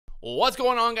What's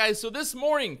going on, guys? So this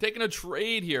morning, taking a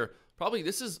trade here. Probably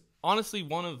this is honestly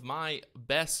one of my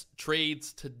best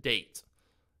trades to date.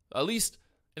 At least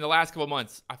in the last couple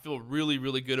months, I feel really,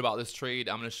 really good about this trade.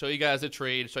 I'm going to show you guys the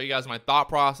trade, show you guys my thought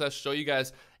process, show you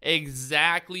guys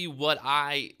exactly what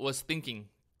I was thinking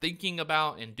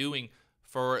about and doing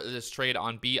for this trade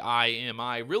on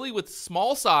BIMI. Really with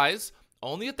small size,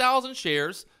 only 1,000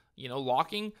 shares,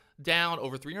 locking down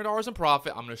over $300 in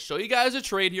profit. I'm going to show you guys a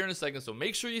trade here in a second, so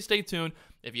make sure you stay tuned.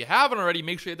 If you haven't already,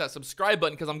 make sure you hit that subscribe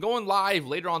button because I'm going live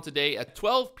later on today at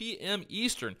 12 p.m.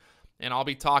 Eastern, and I'll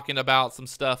be talking about some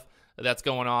stuff that's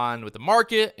going on with the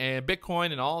market and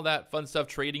Bitcoin and all that fun stuff,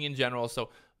 trading in general. So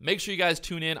make sure you guys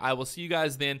tune in. I will see you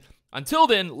guys then. Until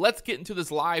then, let's get into this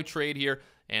live trade here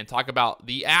and talk about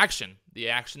the action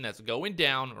that's going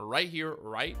down right here,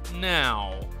 right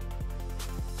now.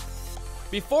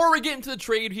 Before we get into the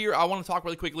trade here, I want to talk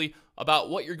really quickly about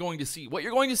what you're going to see. What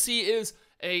you're going to see is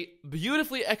a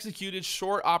beautifully executed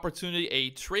short opportunity, a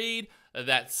trade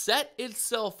that set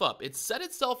itself up. It set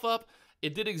itself up.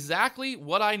 It did exactly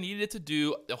what I needed it to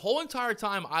do. The whole entire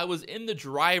time I was in the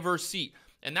driver's seat.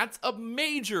 And that's a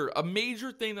major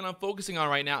thing that I'm focusing on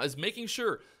right now, is making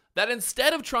sure that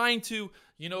instead of trying to,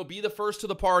 be the first to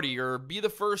the party or be the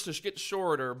first to get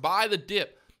short or buy the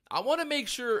dip, I want to make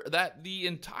sure that the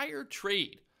entire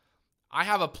trade, I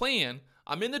have a plan,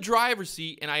 I'm in the driver's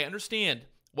seat, and I understand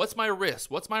what's my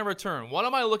risk, what's my return, what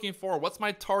am I looking for, what's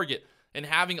my target, and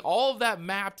having all of that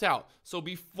mapped out. So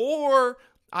before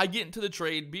I get into the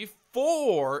trade,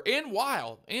 while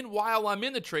I'm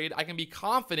in the trade, I can be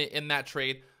confident in that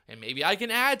trade, and maybe I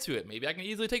can add to it. Maybe I can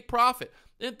easily take profit,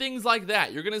 and things like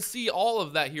that. You're going to see all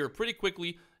of that here pretty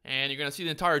quickly, and you're going to see the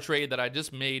entire trade that I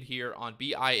just made here on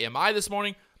BIMI this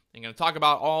morning. I'm going to talk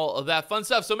about all of that fun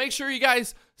stuff, so make sure you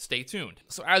guys stay tuned.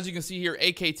 So as you can see here,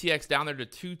 AKTX down there to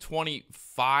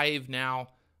 225 now,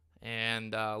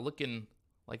 and looking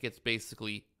like it's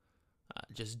basically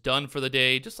just done for the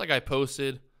day, just like I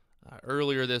posted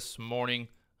earlier this morning.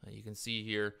 You can see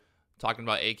here, talking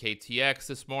about AKTX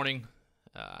this morning.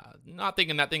 Not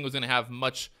thinking that thing was going to have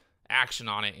much action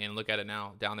on it, and look at it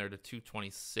now, down there to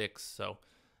 226, so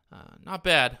not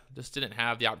bad. Just didn't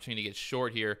have the opportunity to get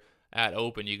short here at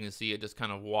open. You can see it just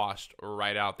kind of washed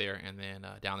right out there, and then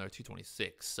down there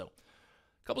 226. So a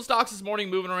couple stocks this morning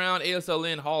moving around.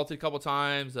 ASLN halted a couple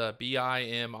times.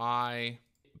 BIMI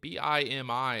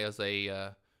as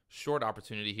a short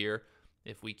opportunity here.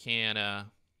 If we can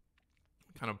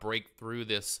kind of break through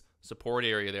this support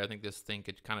area there, I think this thing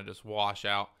could kind of just wash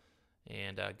out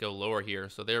and go lower here.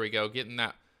 So there we go, getting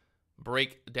that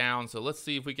break down. So let's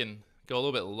see if we can go a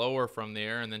little bit lower from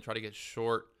there and then try to get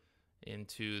short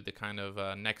into the kind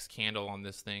of next candle on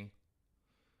this thing.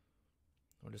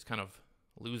 We're just kind of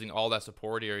losing all that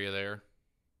support area there.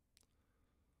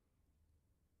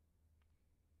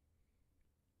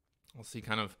 We'll see,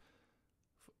 kind of,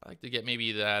 I like to get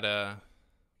maybe that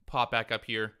pop back up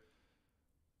here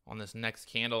on this next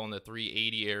candle in the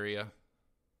 380 area.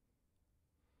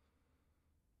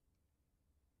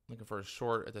 Looking for a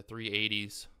short at the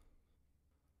 380s.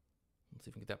 Let's see if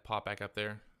we can get that pop back up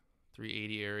there.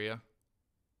 380 area.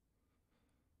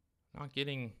 Not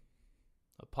getting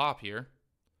a pop here.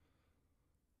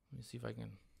 Let me see if I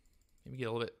can maybe get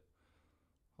a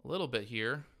little bit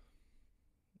here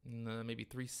in the maybe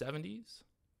 370s. I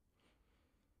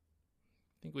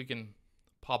think we can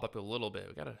pop up a little bit.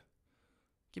 We gotta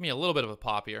give me a little bit of a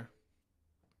pop here.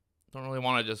 Don't really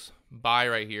want to just buy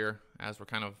right here as we're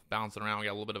kind of bouncing around. We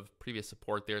got a little bit of previous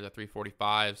support there, the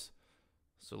 345s.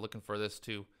 So looking for this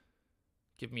to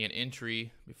give me an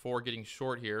entry before getting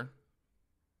short here.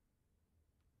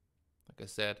 Like I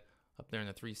said, up there in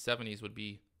the 370s would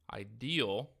be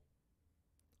ideal.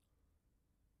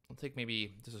 I'll take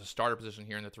maybe just a starter position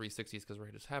here in the 360s because we're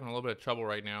just having a little bit of trouble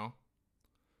right now.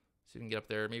 See if we can get up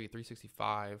there, maybe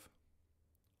 365.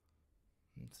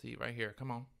 Let's see, right here.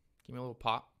 Come on. Give me a little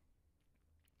pop.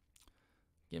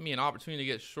 Give me an opportunity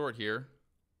to get short here.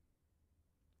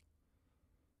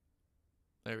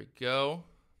 There we go.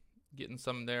 Getting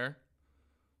some there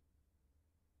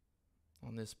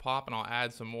on this pop, and I'll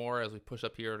add some more as we push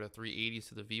up here to 380s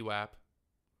to the VWAP.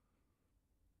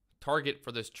 Target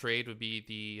for this trade would be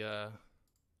the,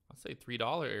 let's say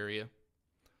 $3 area.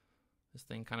 This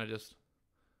thing kind of just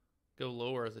go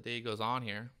lower as the day goes on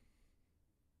here.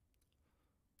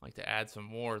 Like to add some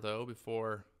more though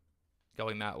before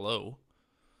going that low.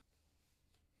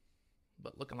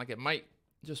 But looking like it might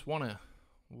just want to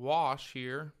wash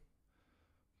here.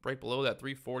 Break below that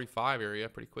 345 area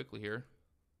pretty quickly here.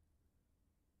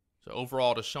 So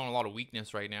overall, just showing a lot of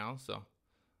weakness right now. So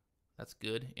that's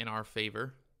good in our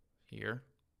favor here.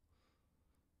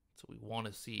 That's what we want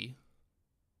to see.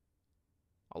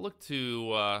 I'll look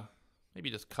to maybe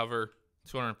just cover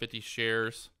 250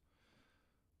 shares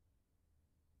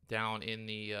down in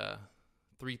the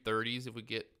 330s if we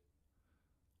get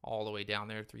all the way down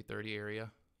there, 330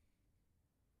 area.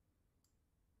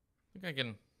 I think I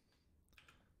can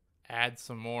add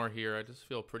some more here. I just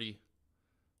feel pretty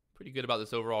good about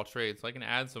this overall trade. So I can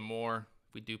add some more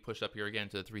if we do push up here again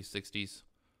to the 360s.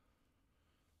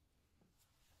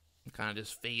 Kind of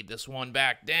just fade this one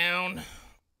back down.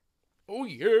 Oh,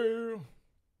 yeah.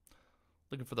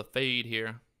 Looking for the fade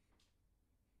here.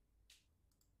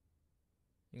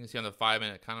 You can see on the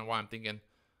 5-minute kind of why I'm thinking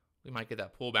we might get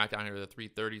that pullback down here to the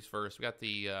 330s first. We got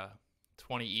the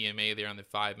 20 EMA there on the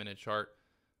 5-minute chart.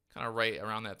 Kind of right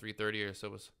around that 330 here. So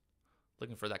I was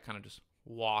looking for that kind of just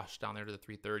wash down there to the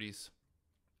 330s.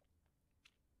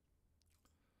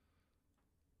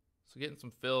 So getting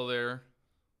some fill there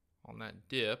on that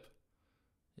dip.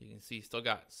 You can see still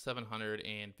got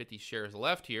 750 shares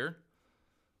left here.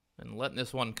 And letting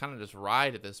this one kind of just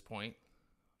ride at this point.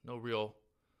 No real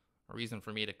reason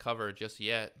for me to cover just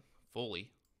yet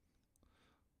fully.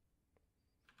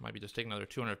 Might be just taking another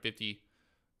 250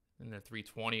 in the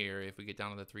 320 area if we get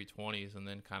down to the 320s, and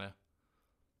then kind of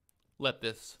let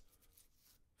this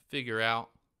figure out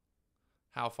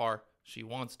how far she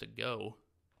wants to go.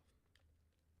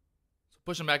 So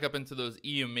pushing back up into those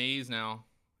EMAs now.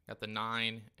 Got the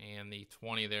 9 and the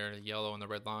 20 there, the yellow and the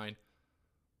red line.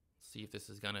 See if this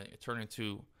is going to turn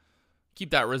into,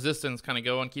 keep that resistance kind of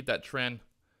going, keep that trending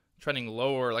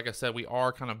lower. Like I said, we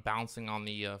are kind of bouncing on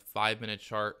the 5-minute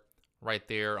chart right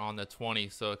there on the 20.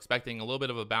 So expecting a little bit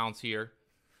of a bounce here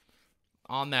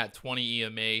on that 20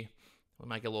 EMA. We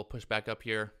might get a little pushback up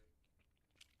here.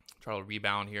 Try to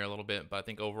rebound here a little bit, but I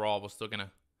think overall we're still going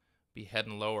to be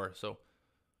heading lower. So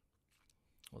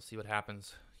we'll see what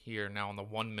happens here now on the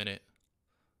 1-minute.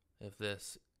 If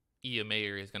this EMA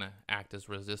area is going to act as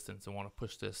resistance and want to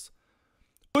push this,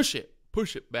 push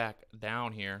it back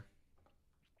down here.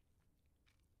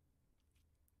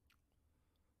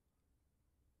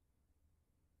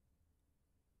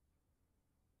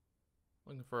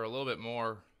 Looking for a little bit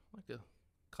more. I'd like to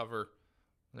cover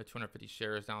the 250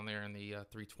 shares down there in the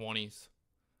 320s,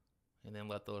 and then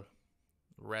let the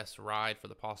rest ride for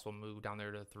the possible move down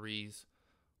there to the 3s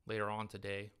later on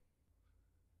today.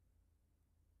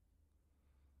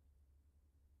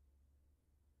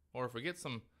 Or if we get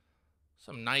some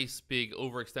nice big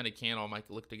overextended candle, I might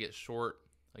look to get short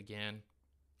again.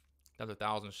 Another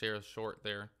 1,000 shares short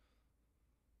there.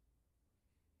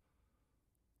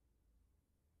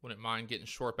 Wouldn't mind getting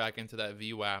short back into that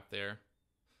VWAP there.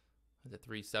 The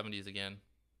 370s again.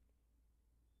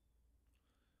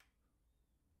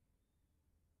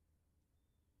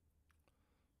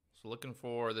 So looking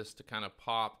for this to kind of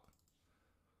pop.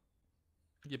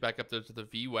 Get back up there to the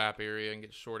VWAP area and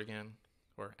get short again.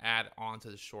 Or add on to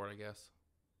the short, I guess.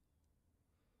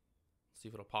 See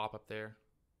if it'll pop up there.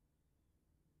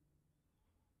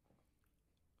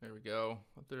 There we go.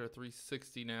 Up there at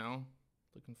 360 now.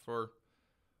 Looking for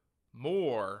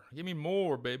more. Give me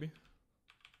more, baby.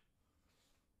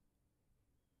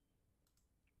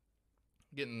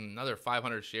 Getting another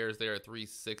 500 shares there at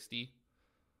 360.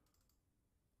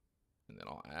 And then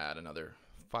I'll add another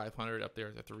 500 up there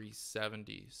at the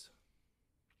 370s.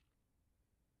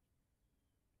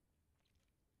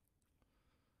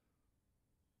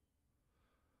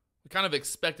 We kind of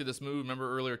expected this move.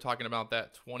 Remember earlier talking about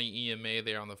that 20 EMA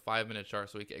there on the 5-minute chart.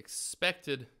 So we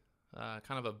expected kind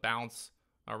of a bounce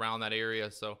around that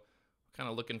area. So kind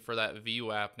of looking for that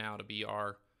VWAP now to be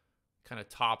our kind of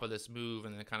top of this move,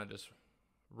 and then kind of just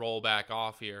roll back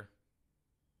off here.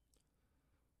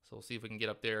 So we'll see if we can get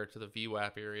up there to the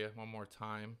VWAP area one more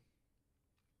time.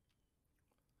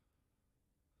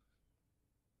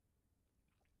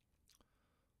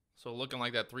 So looking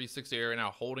like that 360 area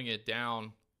now, holding it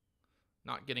down,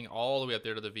 not getting all the way up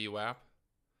there to the VWAP.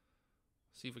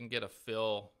 See if we can get a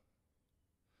fill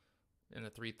in the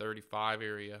 335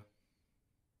 area.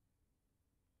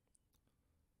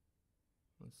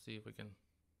 Let's see if we can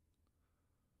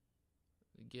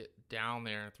get down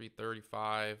there at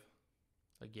 335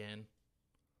 again.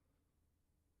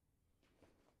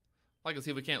 I'd like to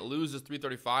see if we can't lose this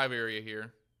 335 area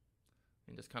here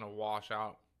and just kind of wash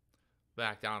out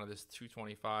back down to this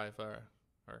 225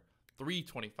 or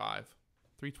 325.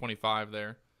 325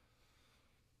 there.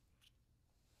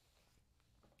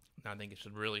 Now I think it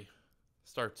should really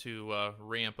start to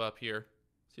ramp up here.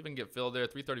 See if we can get filled there.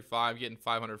 335, getting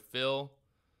 500 fill.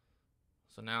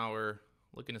 So now we're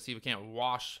looking to see if we can't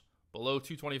wash below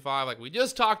 225 like we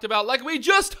just talked about. Like we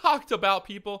just talked about,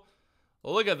 people.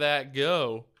 Look at that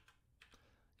go.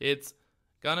 It's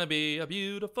Gonna be a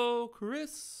beautiful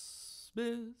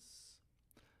Christmas.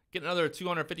 Get another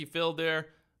 250 filled there.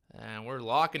 And we're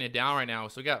locking it down right now.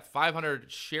 So we got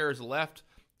 500 shares left.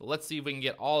 Let's see if we can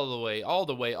get all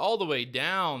the way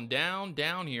down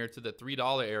here to the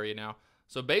 $3 area now.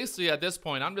 So basically at this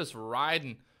point, I'm just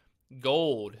riding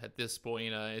gold at this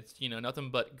point. It's, you know, nothing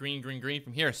but green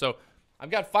from here. So I've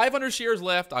got 500 shares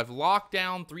left. I've locked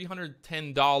down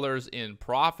 $310 in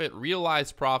profit,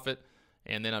 realized profit.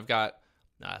 And then I've got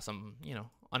some, you know,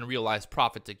 unrealized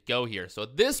profit to go here. So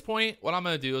at this point, what I'm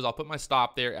going to do is I'll put my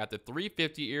stop there at the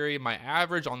 350 area. My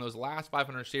average on those last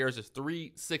 500 shares is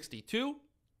 362.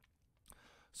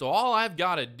 So all I've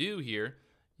got to do here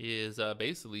is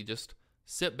basically just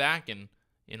sit back and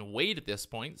wait at this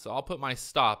point. So I'll put my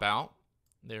stop out.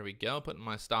 There we go. Putting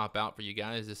my stop out for you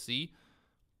guys to see.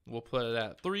 We'll put it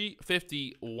at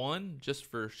 351 just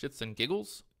for shits and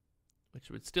giggles, which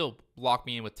would still lock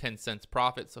me in with 10 cents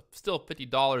profit. So still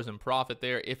 $50 in profit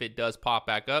there if it does pop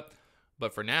back up.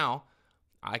 But for now,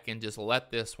 I can just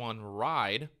let this one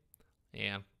ride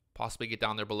and possibly get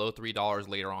down there below $3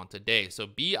 later on today. So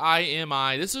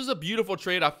BIMI, this is a beautiful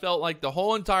trade. I felt like the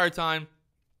whole entire time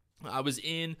I was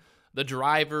in the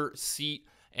driver's seat,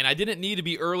 and I didn't need to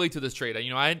be early to this trade.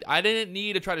 You know, I didn't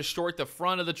need to try to short the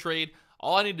front of the trade.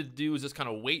 All I needed to do was just kind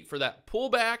of wait for that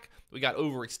pullback. We got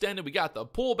overextended. We got the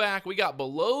pullback. We got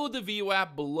below the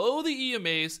VWAP, below the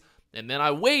EMAs, and then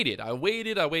I waited,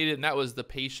 and that was the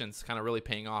patience kind of really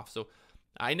paying off. So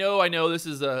I know this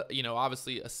is a, you know,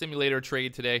 obviously a simulator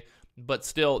trade today, but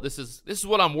still this is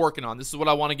what I'm working on. This is what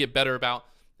I want to get better about,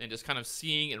 and just kind of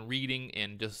seeing and reading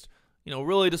and just, you know,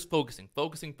 really just focusing.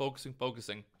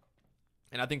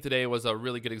 And I think today was a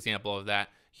really good example of that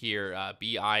here,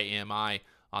 BIMI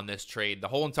on this trade. The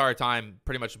whole entire time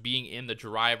pretty much being in the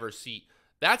driver's seat.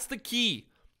 That's the key.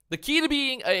 The key to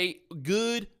being a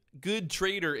good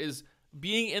trader is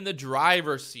being in the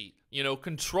driver's seat, you know,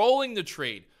 controlling the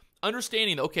trade,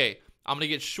 understanding, okay, I'm going to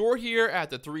get short here at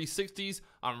the 360s.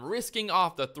 I'm risking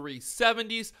off the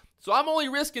 370s. So I'm only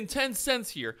risking 10 cents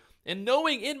here. And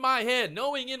knowing in my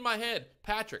head,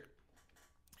 Patrick,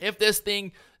 if this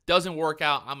thing doesn't work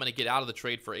out, I'm going to get out of the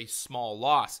trade for a small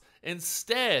loss.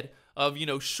 Instead of, you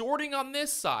know, shorting on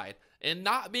this side and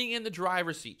not being in the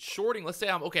driver's seat, shorting, let's say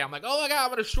I'm like, oh my God, I'm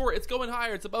going to short. It's going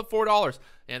higher. It's above $4.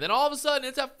 And then all of a sudden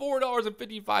it's at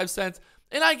 $4.55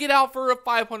 and I get out for a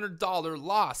 $500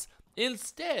 loss.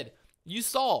 Instead, you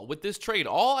saw with this trade,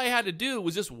 all I had to do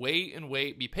was just wait and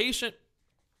wait, be patient,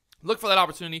 look for that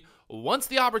opportunity. Once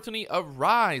the opportunity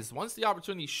arose, once the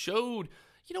opportunity showed,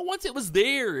 you know, once it was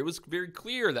there, it was very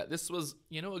clear that this was,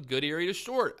 you know, a good area to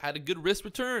short, had a good risk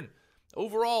return.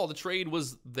 Overall, the trade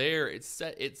was there. It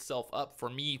set itself up for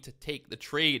me to take the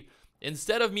trade.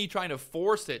 Instead of me trying to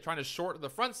force it, trying to short the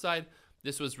front side,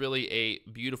 this was really a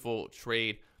beautiful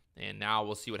trade. And now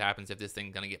we'll see what happens if this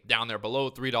thing's going to get down there below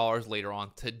 $3 later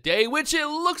on today, which it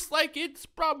looks like it's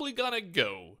probably going to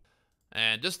go.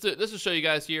 And just to show you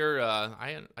guys here,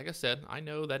 like I said, I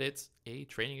know that it's a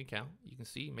trading account. You can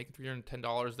see making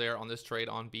 $310 there on this trade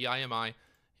on BIMI,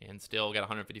 and still got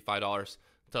 $155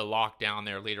 to lock down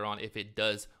there later on if it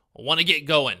does want to get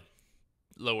going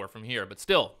lower from here. But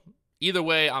still, either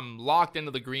way, I'm locked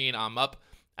into the green. I'm up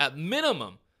at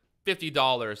minimum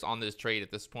 $50 on this trade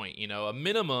at this point. You know, a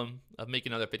minimum of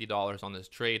making another $50 on this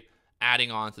trade,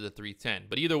 adding on to the 310.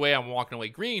 But either way, I'm walking away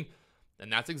green.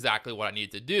 And that's exactly what I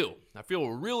need to do. I feel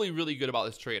really, really good about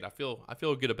this trade. I feel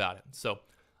good about it. So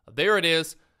there it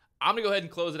is. I'm going to go ahead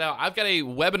and close it out. I've got a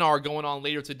webinar going on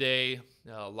later today,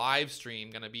 live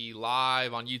stream, going to be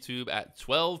live on YouTube at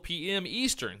 12 p.m.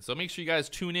 Eastern. So make sure you guys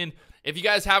tune in. If you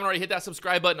guys haven't already hit that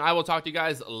subscribe button, I will talk to you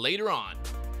guys later on.